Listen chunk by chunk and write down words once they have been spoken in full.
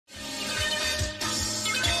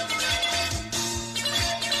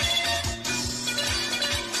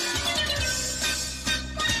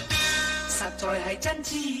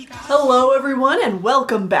Hello everyone and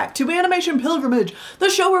welcome back to Animation Pilgrimage, the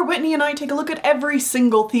show where Whitney and I take a look at every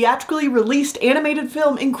single theatrically released animated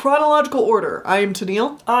film in chronological order. I am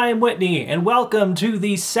Tennille. I'm Whitney, and welcome to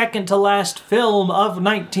the second to last film of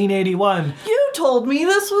 1981. You told me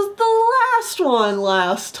this was the last one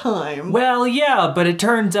last time. Well, yeah, but it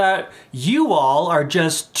turns out you all are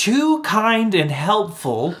just too kind and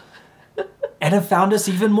helpful and have found us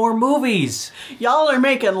even more movies. Y'all are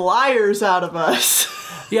making liars out of us.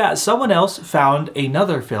 Yeah, someone else found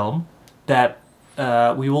another film that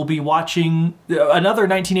we will be watching, another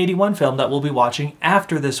 1981 film that we'll be watching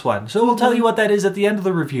after this one. So we'll tell you what that is at the end of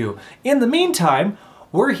the review. In the meantime,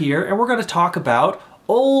 we're here and we're going to talk about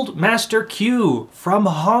Old Master Q from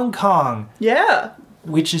Hong Kong. Yeah.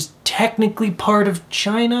 Which is technically part of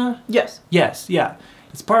China? Yes. Yes, yeah.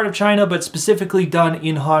 It's part of China, but specifically done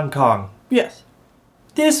in Hong Kong. Yes.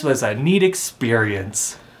 This was a neat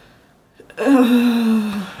experience.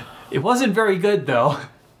 It wasn't very good, though.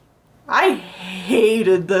 I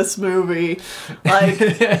hated this movie.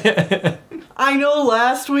 Like, I know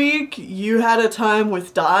last week you had a time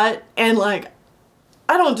with Dot, and like,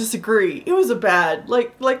 I don't disagree. It was a bad,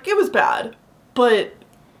 like it was bad. But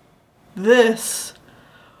this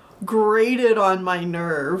grated on my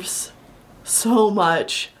nerves so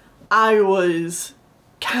much. I was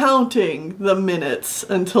counting the minutes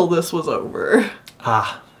until this was over.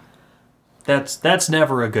 Ah. That's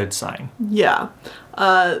never a good sign. Yeah.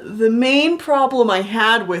 The main problem I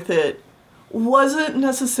had with it wasn't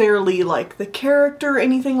necessarily like the character or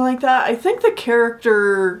anything like that. I think the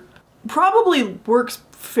character probably works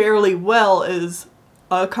fairly well as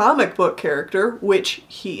a comic book character, which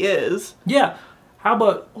he is. Yeah. How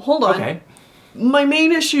about... Hold on. Okay. My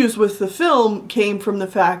main issues with the film came from the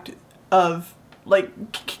fact of, like,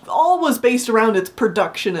 all was based around its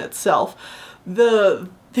production itself.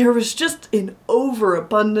 There was just an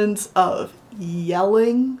overabundance of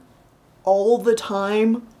yelling all the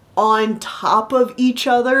time on top of each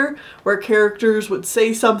other, where characters would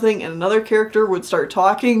say something and another character would start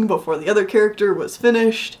talking before the other character was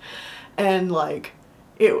finished. And like,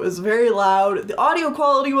 it was very loud. The audio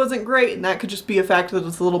quality wasn't great, and that could just be a fact that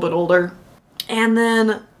it's a little bit older. And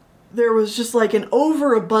then there was just like an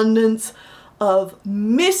overabundance of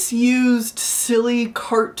misused silly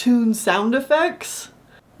cartoon sound effects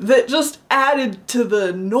that just added to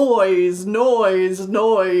the noise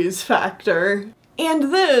factor.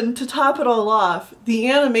 And then, to top it all off, the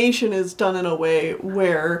animation is done in a way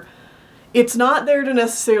where it's not there to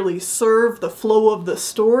necessarily serve the flow of the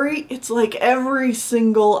story. It's like every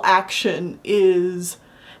single action is,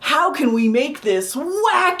 how can we make this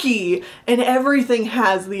wacky? And everything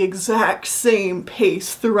has the exact same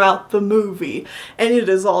pace throughout the movie. And it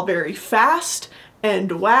is all very fast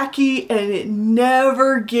and wacky, and it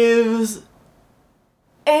never gives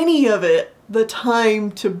any of it the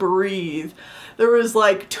time to breathe. There was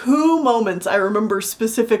like 2 moments I remember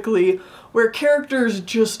specifically where characters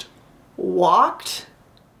just walked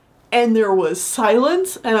and there was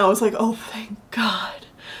silence, and I was like, oh, thank God.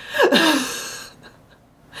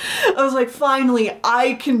 I was like, finally,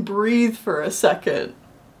 I can breathe for a second.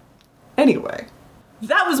 Anyway,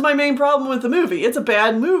 that was my main problem with the movie. It's a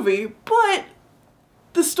bad movie, but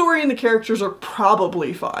the story and the characters are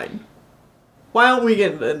probably fine. Why don't we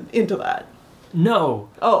get into that? No.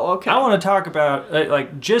 Oh, okay. I want to talk about,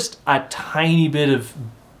 like, just a tiny bit of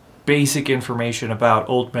basic information about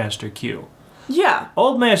Old Master Q. Yeah.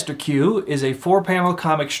 Old Master Q is a 4-panel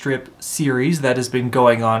comic strip series that has been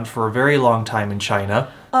going on for a very long time in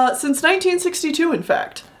China. Since 1962, in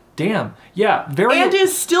fact. Damn. Yeah, very... And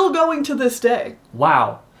is still going to this day.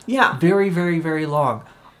 Wow. Yeah. Very, very, very long.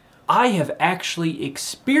 I have actually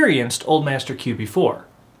experienced Old Master Q before.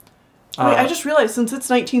 Wait, I just realized since it's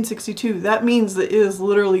 1962, that means that it is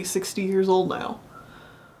literally 60 years old now.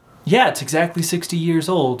 Yeah, it's exactly 60 years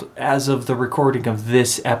old as of the recording of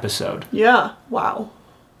this episode. Yeah, wow.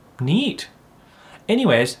 Neat.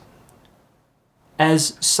 Anyways,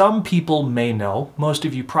 as some people may know, most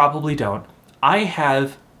of you probably don't, I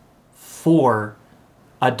have 4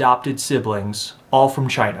 adopted siblings, all from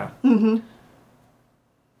China. Mm-hmm.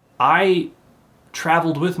 I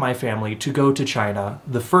traveled with my family to go to China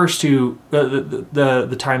the first 2,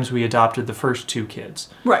 the times we adopted the first 2 kids.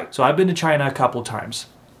 Right. So I've been to China a couple times.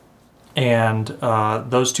 And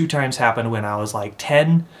those 2 times happened when I was like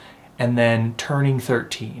 10 and then turning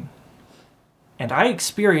 13. And I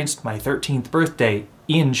experienced my 13th birthday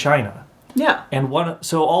in China. Yeah. And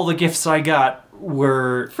so all the gifts I got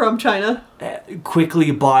were... From China?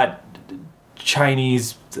 Quickly bought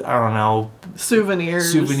Chinese, I don't know...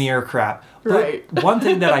 Souvenir crap. But right. one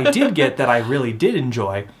thing that I did get that I really did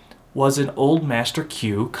enjoy was an Old Master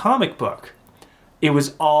Q comic book. It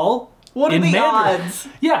was all What are in the Mandarin. odds?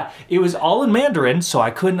 Yeah, it was all in Mandarin, so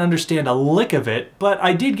I couldn't understand a lick of it, but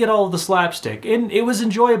I did get all of the slapstick, and it was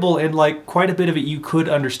enjoyable, and like quite a bit of it you could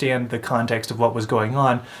understand the context of what was going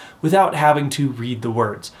on without having to read the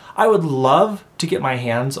words. I would love to get my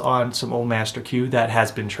hands on some Old Master Q that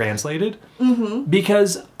has been translated,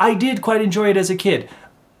 because I did quite enjoy it as a kid.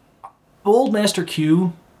 Old Master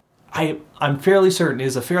Q, I'm fairly certain,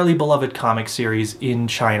 is a fairly beloved comic series in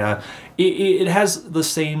China. It has the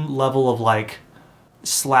same level of like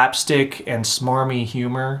slapstick and smarmy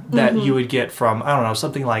humor that you would get from, I don't know,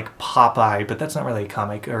 something like Popeye, but that's not really a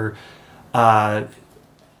comic, or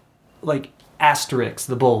like Asterix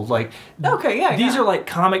the Bull. Like, Okay, yeah, these yeah. are like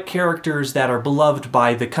comic characters that are beloved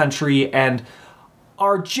by the country and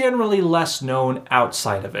are generally less known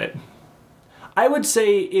outside of it. I would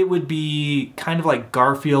say it would be kind of like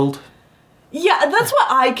Garfield. Yeah, that's what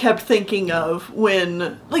I kept thinking of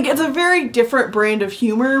when, like, it's a very different brand of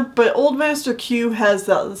humor, but Old Master Q has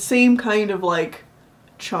the same kind of, like,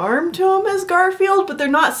 charm to him as Garfield, but they're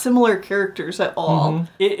not similar characters at all.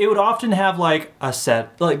 It would often have like a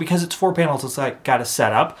set, like, because it's 4 panels, it's like got a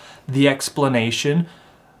setup, the explanation,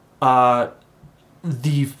 the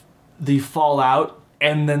fallout,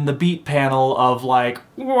 and then the beat panel of like,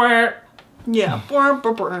 "Wah." Yeah. Brr,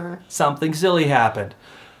 brr, brr. Something silly happened.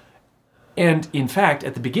 And in fact,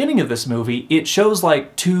 at the beginning of this movie, it shows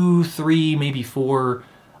like 2, 3, maybe 4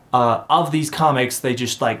 of these comics. They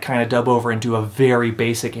just like kind of dub over into a very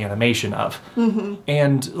basic animation of.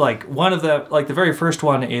 And like one of the, like the very first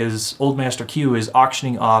one is Old Master Q is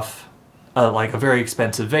auctioning off like a very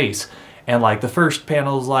expensive vase. And like the first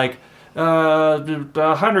panel is like,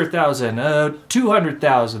 100,000,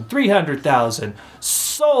 200,000, 300,000,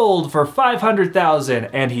 sold for 500,000,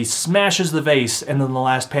 and he smashes the vase, and then the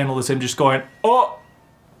last panel is him just going, oh,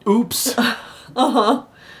 oops.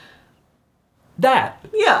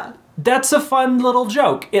 Yeah. That's a fun little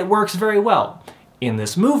joke. It works very well. In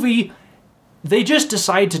this movie, they just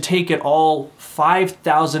decide to take it all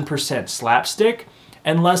 5,000% slapstick,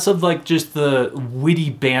 and less of like just the witty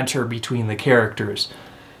banter between the characters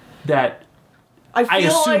that I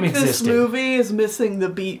feel assume like this existed. movie is missing the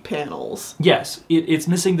beat panels. Yes, it's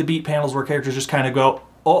missing the beat panels where characters just kind of go,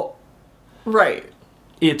 oh. Right.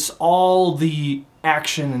 It's all the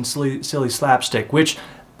action and silly slapstick, which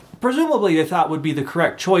presumably they thought would be the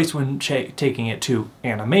correct choice when taking it to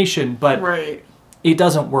animation, but Right. it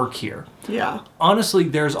doesn't work here. Yeah. Honestly,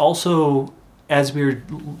 there's also, as we were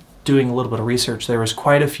doing a little bit of research, there was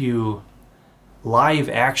quite a few live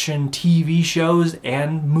action TV shows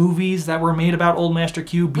and movies that were made about Old Master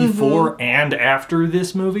Q before and after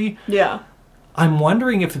this movie. Yeah. I'm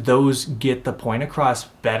wondering if those get the point across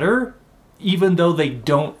better, even though they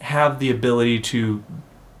don't have the ability to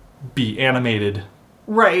be animated.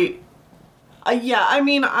 Right. Yeah, I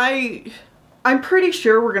mean, I'm pretty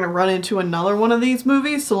sure we're going to run into another one of these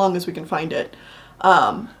movies, so long as we can find it.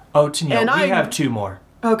 Oh, Tennille, And we I- have 2 more.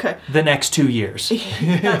 Okay. The next 2 years.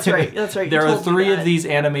 That's right. That's right. You There are told me 3 that. of these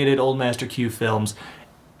animated Old Master Q films,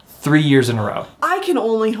 3 years in a row. I can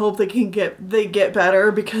only hope they get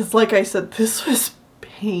better because, like I said, this was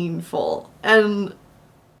painful, and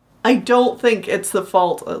I don't think it's the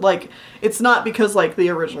fault. Like, it's not because like the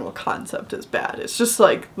original concept is bad. It's just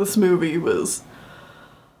like this movie was.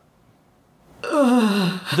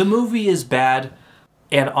 The movie is bad,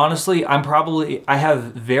 and honestly, I have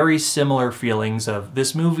very similar feelings of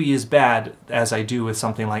this movie is bad as I do with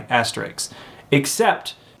something like Asterix,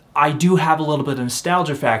 except I do have a little bit of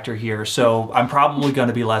nostalgia factor here, so I'm probably going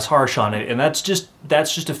to be less harsh on it, and that's just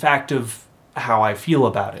a fact of how I feel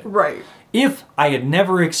about it. Right. If I had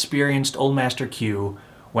never experienced Old Master Q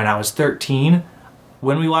when I was 13,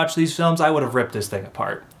 when we watched these films, I would have ripped this thing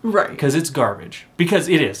apart. Right. Because it's garbage. Because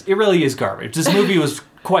it is. It really is garbage. This movie was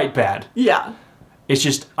quite bad. Yeah. It's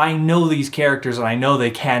just, I know these characters and I know they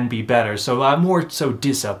can be better, so I'm more so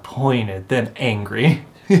disappointed than angry.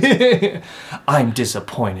 I'm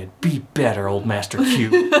disappointed. Be better, Old Master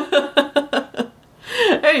Q.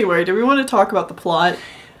 Anyway, do we want to talk about the plot?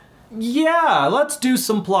 Yeah, let's do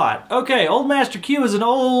some plot. Okay, Old Master Q is an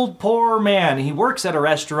old, poor man. He works at a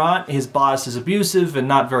restaurant. His boss is abusive and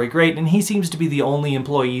not very great, and he seems to be the only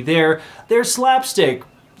employee there. There's slapstick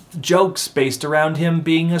jokes based around him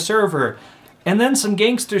being a server. And then some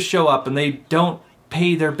gangsters show up and they don't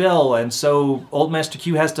pay their bill, and so Old Master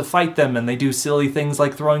Q has to fight them, and they do silly things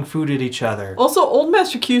like throwing food at each other. Also, Old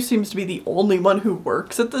Master Q seems to be the only one who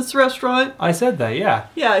works at this restaurant. I said that, yeah.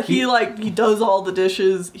 Yeah, he does all the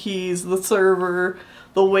dishes. He's the server,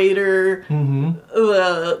 the waiter,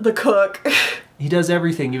 the cook. He does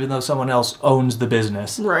everything even though someone else owns the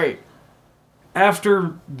business. Right.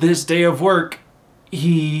 after this day of work,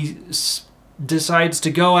 he decides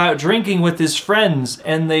to go out drinking with his friends,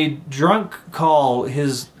 and they drunk call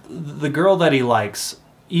the girl that he likes,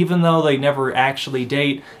 even though they never actually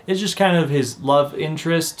date. It's just kind of his love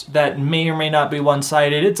interest that may or may not be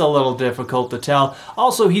one-sided. It's a little difficult to tell.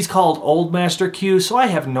 Also, he's called Old Master Q, so I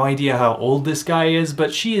have no idea how old this guy is,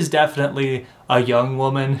 but she is definitely a young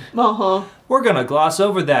woman. Uh-huh. We're gonna gloss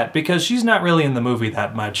over that because she's not really in the movie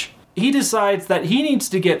that much. He decides that he needs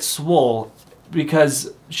to get swole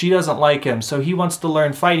because she doesn't like him, so he wants to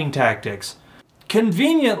learn fighting tactics.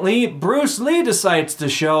 Conveniently, Bruce Lee decides to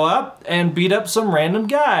show up and beat up some random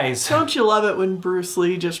guys. Don't you love it when Bruce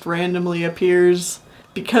Lee just randomly appears?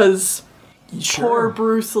 Because poor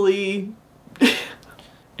Bruce Lee.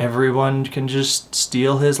 Everyone can just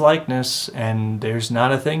steal his likeness, and there's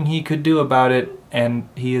not a thing he could do about it, and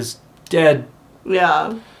he is dead.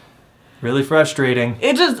 Yeah. Really frustrating.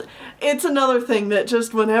 It's another thing that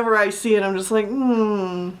just whenever I see it, I'm just like,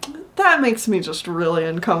 that makes me just really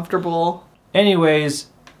uncomfortable. Anyways,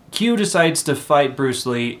 Q decides to fight Bruce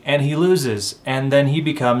Lee, and he loses, and then he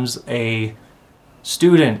becomes a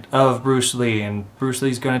student of Bruce Lee, and Bruce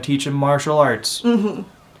Lee's going to teach him martial arts. Mm-hmm.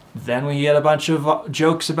 Then we get a bunch of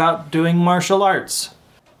jokes about doing martial arts.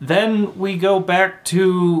 Then we go back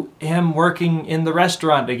to him working in the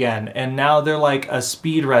restaurant again, and now they're like a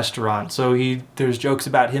speed restaurant, so there's jokes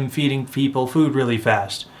about him feeding people food really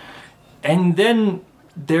fast. And then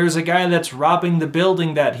there's a guy that's robbing the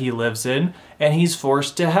building that he lives in, and he's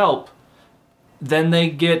forced to help. Then they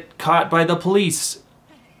get caught by the police,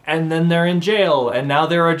 and then they're in jail, and now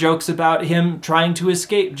there are jokes about him trying to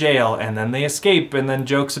escape jail, and then they escape, and then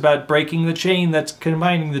jokes about breaking the chain that's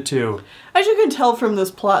combining the two. As you can tell from this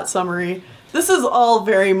plot summary, this is all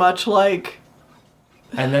very much like...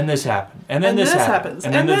 And then this happened. And then this happens.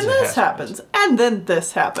 And then this happens. And then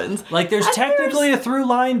this happens. Like, there's technically a through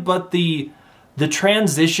line, but the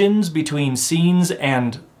transitions between scenes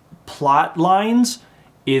and plot lines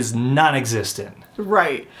is non-existent.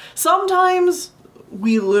 Right. Sometimes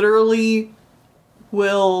we literally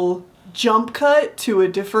will jump cut to a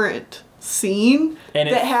different scene and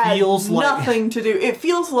that had feels nothing to do. It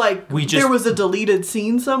feels like there was a deleted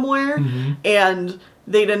scene somewhere, and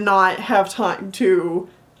they did not have time to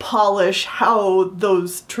polish how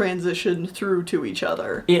those transition through to each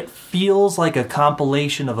other. It feels like a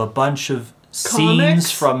compilation of a bunch of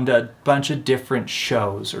scenes from a bunch of different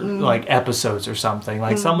shows or like episodes or something.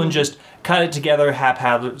 Like someone just cut it together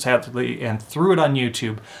haphazardly and threw it on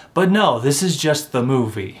YouTube. But no, this is just the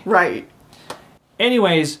movie. Right.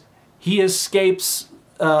 Anyways, he escapes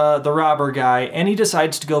the robber guy, and he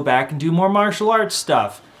decides to go back and do more martial arts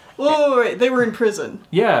stuff. Wait, they were in prison.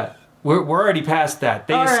 Yeah, we're already past that.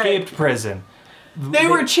 They escaped prison. They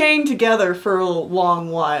were chained together for a long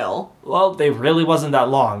while. Well, they really wasn't that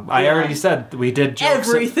long. I already said we did jokes.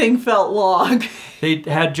 Everything felt long. They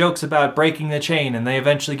had jokes about breaking the chain, and they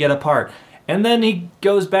eventually get apart. And then he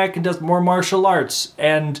goes back and does more martial arts,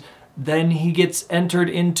 and then he gets entered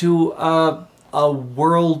into a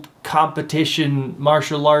world competition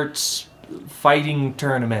martial arts fighting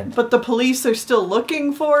tournament. But the police are still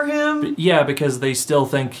looking for him? Yeah, because they still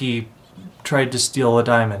think he tried to steal a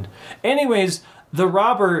diamond. Anyways, the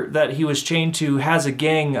robber that he was chained to has a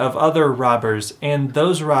gang of other robbers, and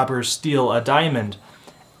those robbers steal a diamond.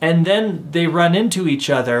 And then they run into each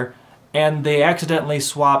other, and they accidentally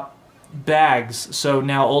swap bags, so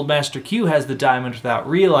now Old Master Q has the diamond without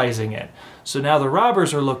realizing it. So now the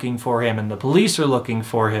robbers are looking for him, and the police are looking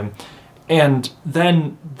for him. And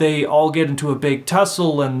then they all get into a big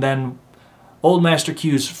tussle, and then Old Master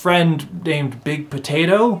Q's friend named Big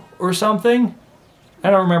Potato or something? I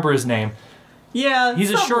don't remember his name. Yeah,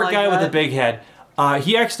 he's a short guy with a big head.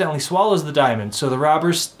 He accidentally swallows the diamond, so the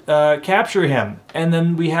robbers capture him. And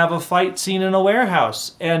then we have a fight scene in a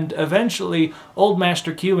warehouse. And eventually, Old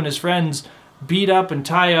Master Q and his friends beat up and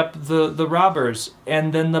tie up the robbers.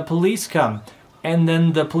 And then the police come. And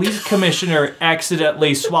then the police commissioner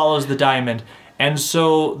accidentally swallows the diamond. And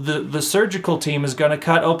so the surgical team is going to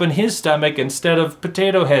cut open his stomach instead of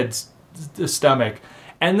Potato Head's stomach.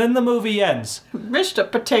 And then the movie ends.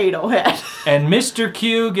 Mr. Potato Head. And Mr.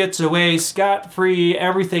 Q gets away scot-free.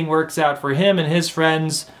 Everything works out for him and his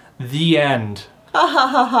friends. The end. Ha ha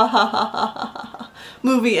ha ha ha ha ha.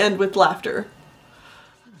 Movie end with laughter.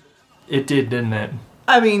 It did, didn't it?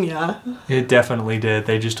 I mean, yeah. It definitely did.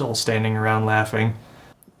 They just all standing around laughing.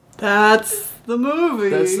 That's the movie.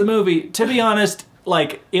 That's the movie. To be honest,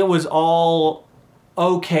 like, it was all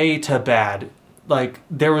okay to bad. Like,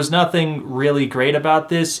 there was nothing really great about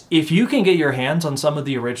this. If you can get your hands on some of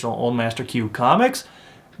the original Old Master Q comics,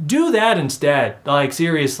 Do that instead. Like,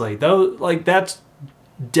 seriously. Though, like, that's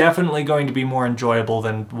definitely going to be more enjoyable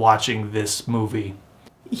than watching this movie.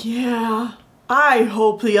 Yeah. I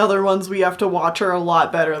hope the other ones we have to watch are a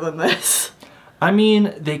lot better than this. I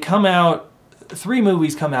mean, they come out... 3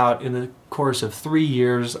 movies come out in the course of 3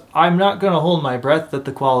 years. I'm not going to hold my breath that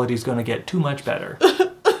the quality's going to get too much better.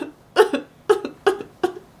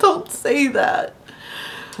 Don't say that.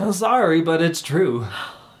 I'm sorry, but it's true.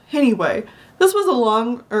 Anyway, this was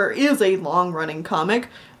is a long-running comic,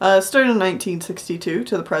 started in 1962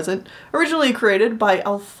 to the present, originally created by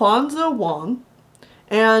Alfonso Wong,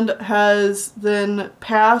 and has then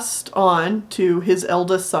passed on to his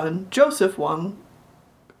eldest son, Joseph Wong.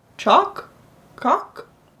 Cock?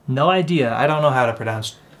 No idea. I don't know how to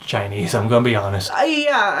pronounce Chinese, I'm gonna be honest.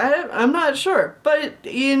 I'm not sure. But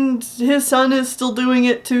his son is still doing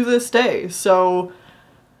it to this day, so...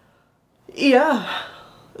 Yeah.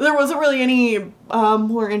 There wasn't really any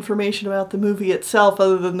more information about the movie itself,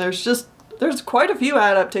 other than there's quite a few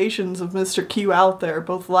adaptations of Mr. Q out there,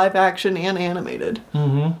 both live action and animated.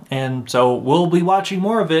 Mm-hmm. And so we'll be watching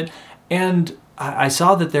more of it, and I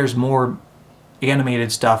saw that there's more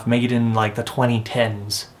animated stuff made in, like, the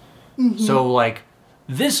 2010s. Mm-hmm. So, like,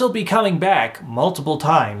 this will be coming back multiple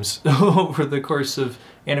times over the course of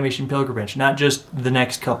Animation Pilgrimage, not just the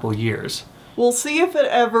next couple years. We'll see if it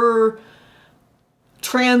ever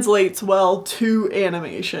translates well to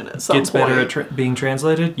animation at some point. Gets better at being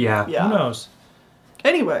translated? Yeah. Who knows?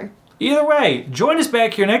 Anyway. Either way, join us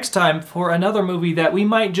back here next time for another movie that we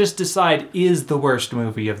might just decide is the worst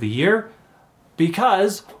movie of the year,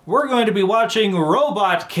 because we're going to be watching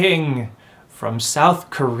Robot King from South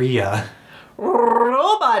Korea.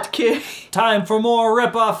 Robot King! Time for more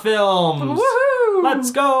rip-off films! Woohoo! Let's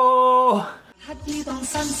go!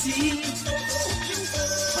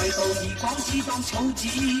 為道義廣子當草子，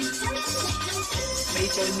未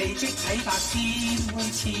盡未積體魄先會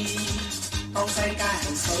似，當世界係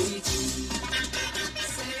水池。